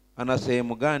aaminie ana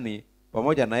sehemu gani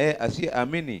pamoja na yeye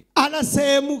asiyeamini? Ana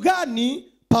sehemu gani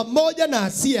pamoja na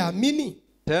asiyeamini?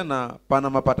 Tena pana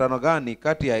mapatano gani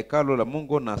kati ya hekalu la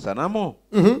Mungu na sanamu?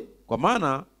 Kwa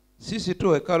maana sisi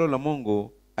tu hekalu la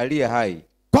Mungu aliye hai.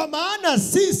 Kwa maana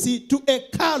sisi tu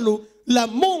hekalu la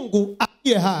Mungu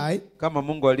aliye hai. Kama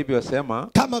Mungu alivyosema.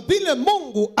 Kama vile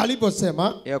Mungu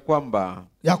alivyosema.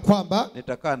 Ya kwamba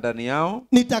nitakaa ndani yao.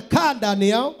 Nitakaa ndani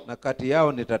yao. Na kati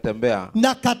yao nitatembea.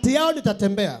 Na kati yao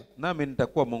nitatembea. Nami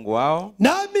nitakuwa Mungu wao.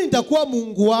 Nami nitakuwa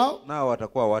Mungu wao. Nao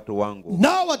watakuwa watu wangu.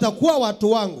 Nao watakuwa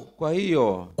watu wangu.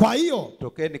 Kwa hiyo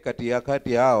tokeni kati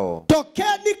yao.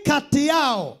 Tokeni kati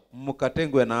yao.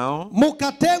 Mukatengwe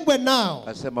nao.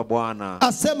 Asema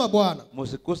Bwana.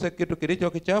 Musiguse kitu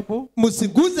kilicho kichafu.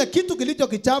 Musiguze kitu kilicho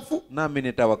kichafu. Nami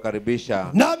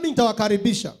nitawakaribisha.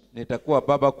 Nitakuwa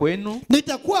baba kwenu.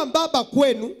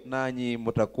 Nanyi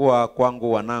mtakuwa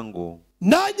kwangu wanangu.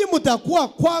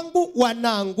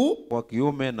 Wa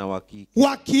kiume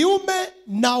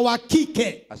na wa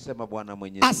kike. Asema Bwana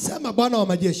mwenyewe. Asema Bwana wa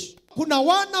majeshi. kuna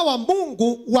wana wa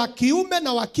Mungu wa kiume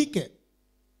na wa kike.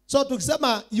 So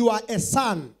tukisema you are a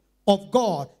son of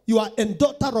God, you are a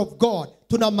daughter of God,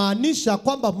 tunamaanisha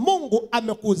kwamba Mungu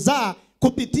amekuzaa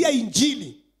kupitia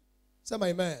injili. Sema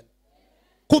amen.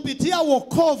 Kupitia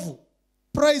wokovu.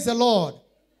 Praise the Lord.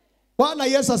 Bwana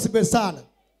Yesu asifiwe sana.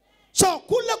 So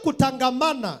kule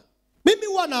kutangamana, mimi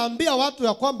huwa naambia watu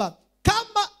ya kwamba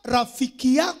kama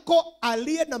rafiki yako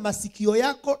aliye na masikio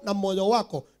yako na moyo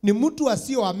wako ni mtu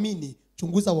asiyoamini,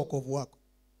 chunguza wokovu wako.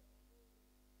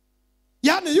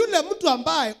 Yaani yule mtu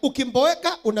ambaye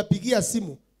ukimboeka unapigia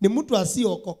simu ni mtu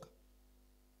asiyeokoka.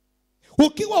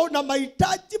 Ukiwa una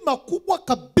mahitaji makubwa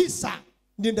kabisa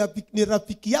ni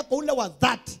rafiki yako ule wa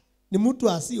dhati ni mtu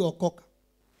asiyeokoka.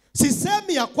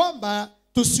 Sisemi ya kwamba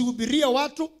tusihubirie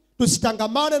watu,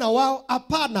 tusitangamane na wao,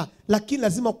 hapana, lakini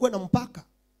lazima kuwe na mpaka.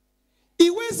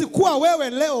 Iwezi kuwa wewe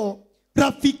leo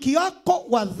rafiki yako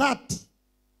wa dhati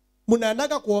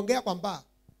mnaendaga kuongea kwa mbaa,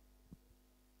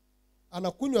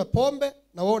 anakunywa pombe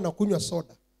na wewe unakunywa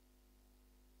soda.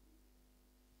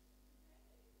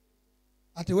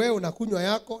 Ati wewe unakunywa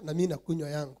yako na mimi nakunywa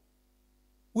yangu.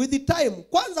 With the time,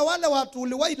 kwanza wale watu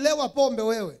uliwahi lewa pombe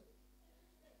wewe,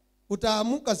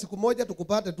 utaamuka siku moja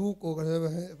tukupate tu huko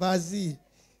vazi.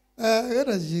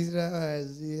 Era jira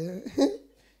vazi.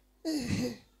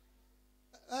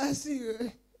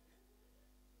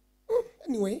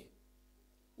 Anyway,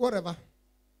 whatever.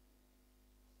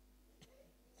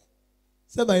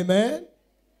 Sema amen.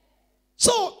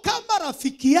 So kama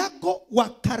rafiki yako wa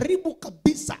karibu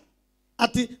kabisa,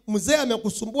 ati mzee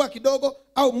amekusumbua kidogo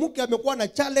au mke amekuwa na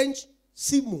challenge,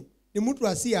 simu ni mtu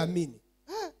asiyeamini.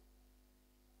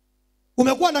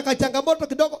 Umekuwa na kachangamoto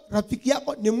kidogo, rafiki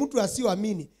yako ni mtu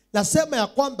asiyeamini. Nasema ya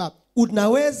kwamba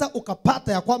unaweza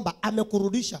ukapata ya kwamba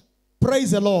amekurudisha. Praise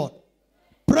the Lord.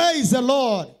 Praise the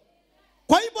Lord.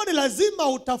 Kwa hivyo ni lazima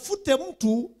utafute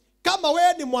mtu, kama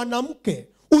wewe ni mwanamke,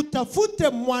 utafute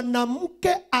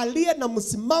mwanamke aliye na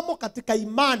msimamo katika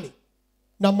imani.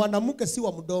 Na mwanamke si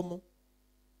wa mdomo.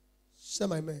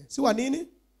 Sema amen. Si wa nini?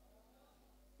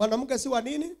 Mwanamke si wa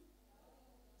nini?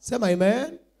 Sema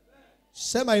amen.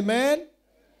 Sema amen.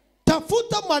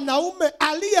 Tafuta mwanaume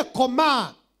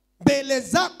aliyekomaa mbele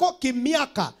zako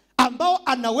kimiaka, ambao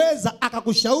anaweza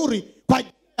akakushauri kwa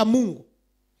ajili ya Mungu.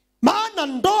 Maana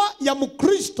ndoa ya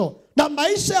Mkristo na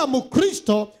maisha ya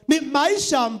Mkristo ni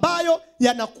maisha ambayo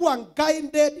yanakuwa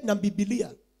guided na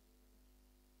Biblia.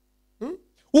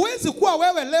 Huwezi kuwa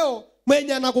wewe leo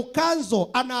mwenye anakukanzo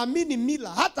anaamini mila,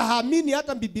 hata haamini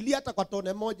hata Biblia hata kwa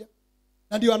tone moja,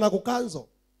 na ndio anakukanzo.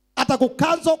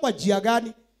 Atakukanzo kwa njia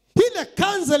gani? Ile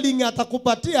counseling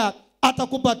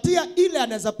atakupatia ile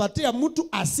anaweza patia mtu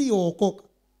asiyeokoka.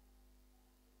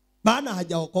 Maana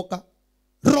hajaokoka,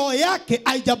 roho yake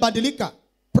haijabadilika.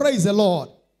 Praise the Lord.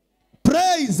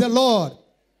 Praise the Lord.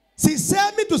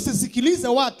 Sisemi tusisikilize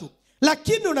watu,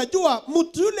 lakini unajua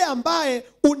mtu yule ambaye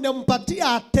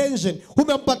unampatia attention,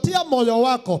 umempatia moyo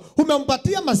wako,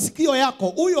 umempatia masikio yako,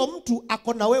 huyo mtu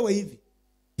ako na wewe hivi.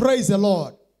 Praise the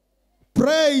Lord.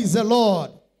 Praise the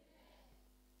Lord.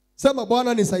 Sema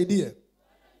Bwana nisaidie.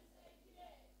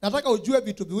 Nataka ujue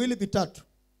vitu viwili vitatu.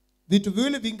 Vitu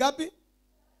viwili vingapi?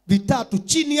 Vitatu.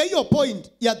 Chini ya hiyo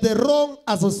point ya the wrong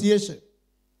association.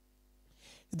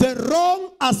 The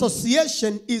wrong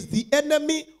association is the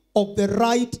enemy of the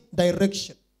right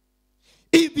direction.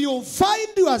 If you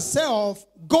find yourself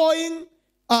going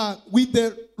with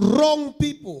the wrong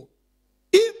people,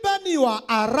 even your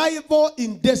arrival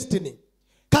in destiny,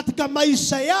 katika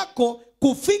maisha yako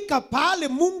kufika pale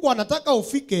Mungu anataka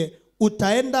ufike,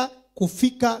 utaenda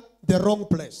kufika the wrong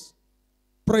place.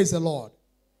 Praise the Lord.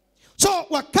 So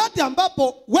wakati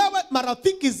ambapo wewe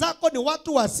marafiki zako ni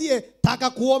watu wasiyetaka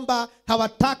kuomba,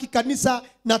 hawataki kanisa,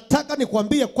 nataka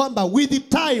nikwambie kwamba with the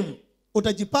time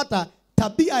utajipata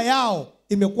tabia yao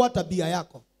imekuwa tabia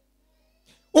yako.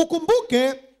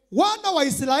 Ukumbuke wana wa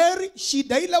Israeli,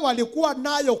 shida ile walikuwa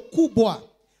nayo kubwa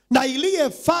na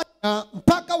iliyefanya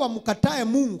mpaka wamkatae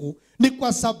Mungu ni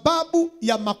kwa sababu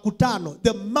ya makutano,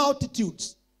 the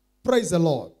multitudes. Praise the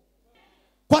Lord.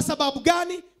 Kwa sababu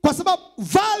gani? Kwa sababu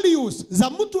values za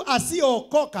mtu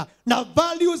asiyeokoka na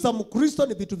values za Mkristo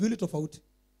ni vitu viwili tofauti.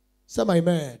 Sema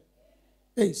amen.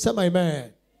 Hey, sema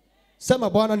amen. Sema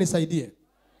Bwana nisaidie.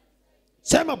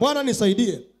 Sema Bwana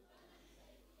nisaidie.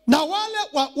 Na wale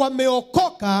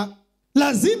wameokoka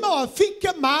lazima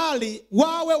wafike mahali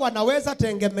wawe wanaweza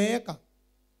tengemeeka.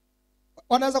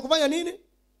 Wanaweza kufanya nini?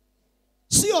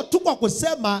 Sio tu kwa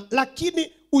kusema,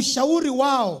 lakini ushauri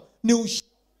wao ni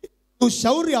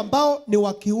ushauri ambao ni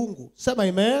wa kiungu. Sema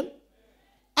amen.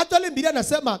 Hata ile Biblia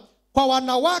inasema kwa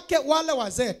wanawake wale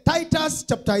wazee, Titus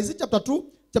chapter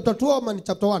 2 ama ni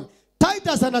chapter 1.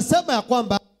 Titus anasema ya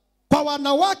kwamba kwa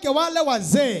wanawake wale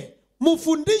wazee,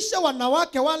 mfundishe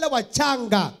wanawake wale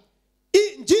wachanga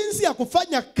jinsi ya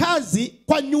kufanya kazi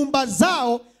kwa nyumba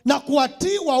zao na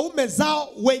kuwatii waume zao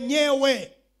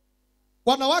wenyewe.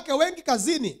 Wanawake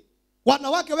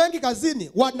wengi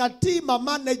kazini wanatii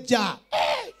manager.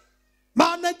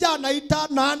 Manager anaita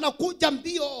na anakuja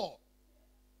mbio.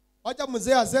 Wacha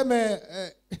mzee aseme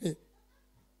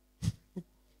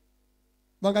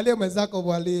Mwangalie mwenzako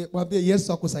mwambie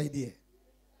Yesu akusaidie.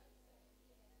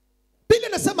 Biblia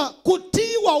inasema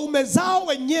kutii waume zao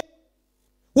wenyewe.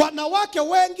 Wanawake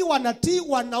wengi wanatii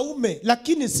wanaume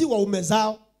lakini si waume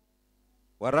zao.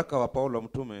 Waraka wa Paulo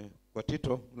mtume kwa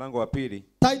Tito mlango wa 2.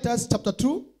 Titus chapter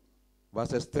 2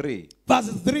 verses 3.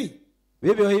 Verse 3.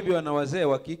 Vivyo hivyo na wazee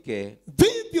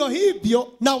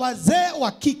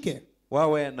wa kike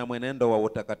wawe na mwenendo wa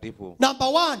utakatifu. Number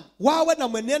 1, wawe na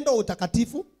mwenendo wa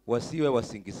utakatifu. Wasiwe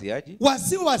wasingiziaji.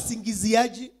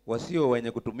 Wasiwe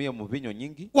wenye kutumia mvinyo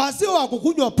nyingi. Wasiwe wa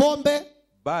kukunywa pombe.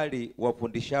 Bali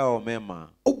wafundishao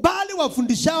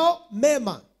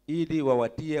mema. Ili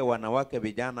wawatie wanawake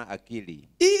vijana akili.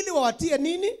 Ili wawatie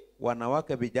nini?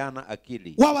 Wanawake vijana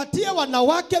akili. Wawatie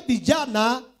wanawake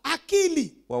vijana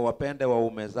akili. Wawapende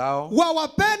waume zao.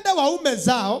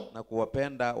 Na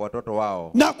kuwapenda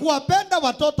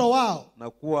watoto wao. Na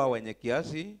kuwa wenye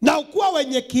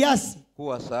kiasi.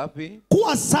 Kuwa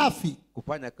safi.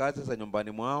 Kufanya kazi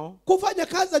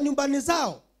za nyumbani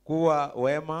zao. Kuwa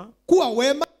wema.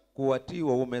 Kuwatii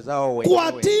waume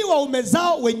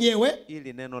zao wenyewe.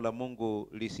 Ili neno la Mungu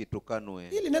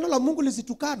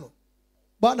lisitukanwe.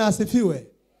 Bwana asifiwe.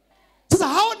 Sasa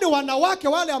hao ni wanawake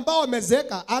wale ambao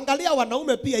wamezeeka. Angalia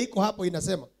wanaume pia iko hapo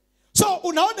inasema. So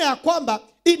unaona ya kwamba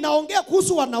inaongea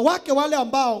kuhusu wanawake wale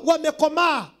ambao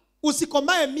wamekomaa.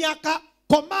 Usikomae miaka,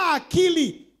 komaa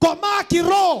akili, komaa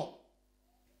kiroho.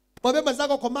 Mwambie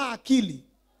mwenzako komaa akili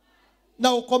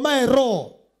na ukomae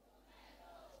roho.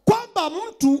 Kwamba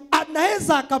mtu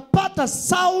anaweza akapata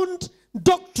sound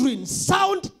doctrine,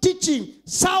 sound teaching,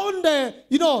 sound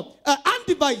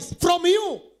advice from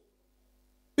you.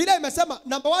 Bila imesema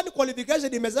number 1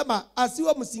 qualification imesema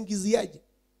asiwe msingiziaji.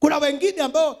 Kuna wengine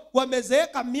ambao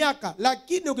wamezeeka miaka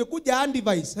lakini ukikuja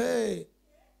advice,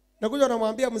 nakuja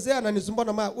unamwambia mzee ananisumbua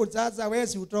na sasa wewe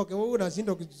si utoke, wewe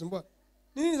unashinda ukijisumbua.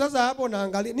 Nini sasa hapo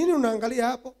unaangalia? Nini unaangalia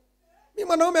hapo? Mimi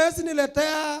mwanaume hasi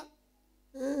niletea.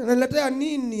 Niletea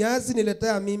nini? Hasi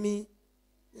niletea mimi.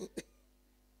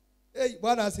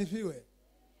 Bwana asifiwe.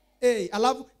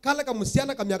 Alafu kale kama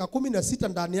msichana kama miaka 16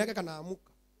 ndani yake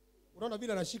kanaamuka. Unaona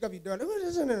vile anashika vidole.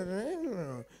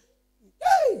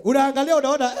 Unaangalia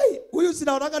unaona huyu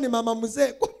sinaonanga ni mama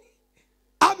mzee.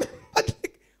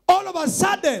 All of a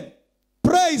sudden,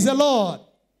 praise the Lord.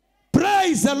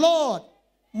 Praise the Lord.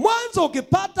 Mwanzo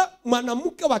ukipata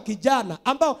mwanamke wa kijana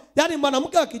ambao yani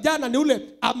mwanamke wa kijana ni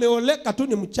ule ameoleka tu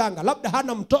ni mchanga, labda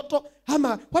hana mtoto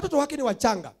ama watoto wake ni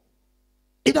wachanga.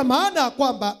 Ina maana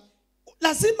kwamba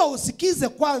lazima usikize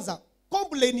kwanza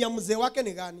complain ya mzee wake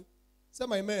ni gani.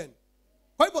 Sema amen.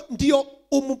 Kwa hivyo ndio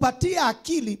umpatie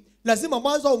akili, lazima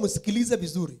mwanzo umsikilize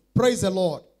vizuri. Praise the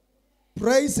Lord.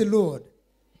 Praise the Lord.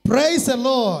 Praise the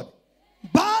Lord.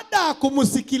 Baada ya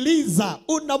kumsikiliza,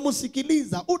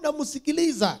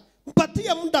 unamsikiliza.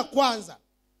 Mpatie muda kwanza.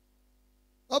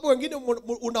 Sababu wengine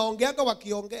unaongeanga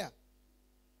wakiongea.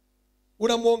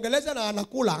 Unamuongeleza na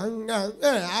anakula.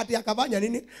 Hadi akafanya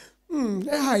nini?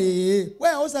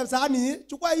 Wewe usa sahani,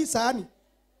 chukua hii sahani.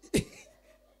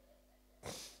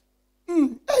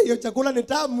 Hiyo chakula ni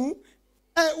tamu.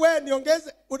 Wewe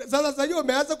niongeze. Sasa hiyo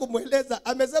umeanza kumueleza.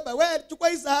 Amesema wewe chukua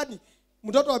hii sahani.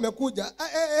 Mtoto amekuja.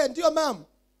 Ndio mama.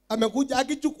 Amekuja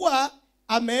akichukua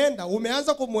ameenda.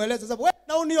 Umeanza kumueleza. Sasa wewe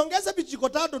na uniongeze vijiko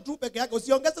 3 tu peke yake.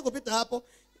 Usiongeze kupita hapo.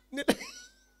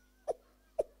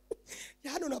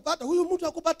 Yaani unapata huyu mtu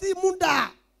akupatii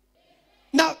muda.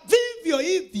 Na vivyo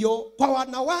hivyo kwa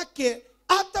wanawake,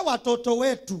 hata watoto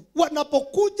wetu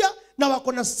wanapokuja na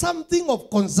wako na something of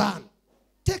concern.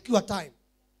 Take your time.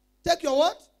 Take your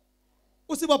what?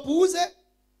 Usiwapuuze.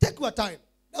 Take your time.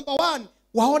 Number 1,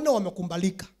 waone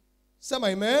wamekumbalika. Sema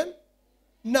amen.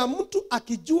 Na mtu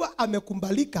akijua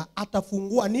amekumbalika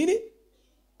atafungua nini?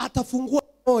 Atafungua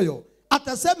moyo.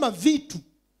 Atasema vitu.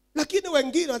 Lakini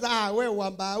wengine wewe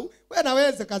uambao, wewe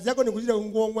naweza kazi yako ni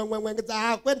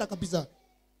kujira kwenda kabisa.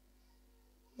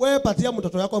 Wewe patia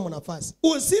mtoto wako nafasi.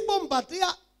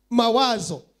 Usipompatia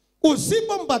mawazo,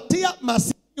 usipompatia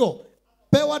masikio,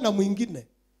 pewa na mwingine.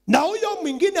 Na huyo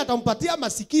mwingine atampatia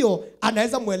masikio,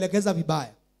 anaweza muelekeza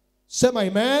vibaya. Sema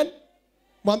amen.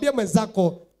 Mwambie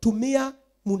mwenzako tumia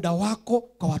muda wako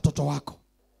kwa watoto wako.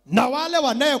 Na wale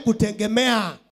wanayokutegemea.